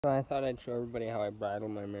So I thought I'd show everybody how I bridle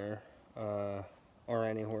my mare, or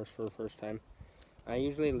any horse for the first time. I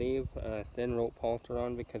usually leave a thin rope halter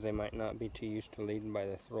on because they might not be too used to leading by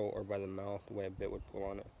the throat or by the mouth the way a bit would pull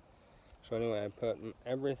on it. So anyway, I put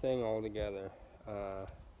everything all together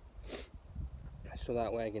so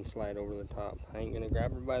that way I can slide over the top. I ain't going to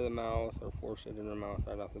grab her by the mouth or force it in her mouth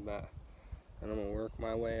right off the bat. And I'm going to work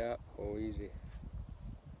my way up. Oh, easy.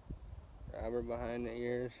 Grab her behind the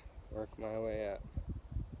ears, work my way up.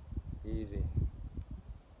 Easy.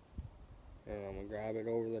 And I'm going to grab it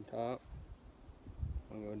over the top.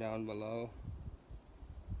 I'm going to go down below.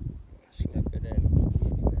 Slip it in.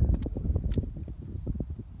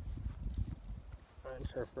 It's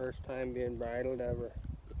her first time being bridled ever.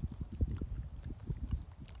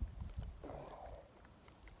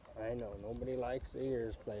 I know, nobody likes the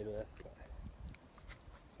ears played with.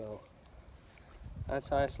 So, that's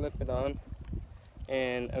how I slip it on.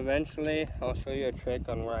 And eventually, I'll show you a trick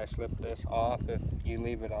on where I slip this off if you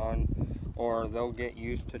leave it on. Or they'll get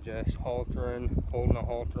used to just holding a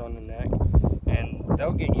halter on the neck. And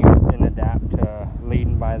they'll get used and adapt to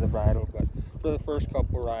leading by the bridle. But for the first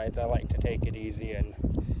couple rides, I like to take it easy and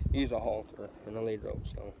use a halter and a lead rope.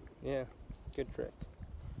 So, yeah, good trick.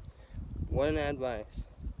 One advice.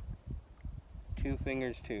 2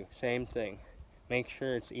 fingers too, same thing. Make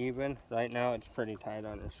sure it's even. Right now it's pretty tight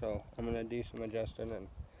on her, so I'm gonna do some adjusting and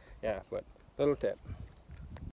yeah, but little tip.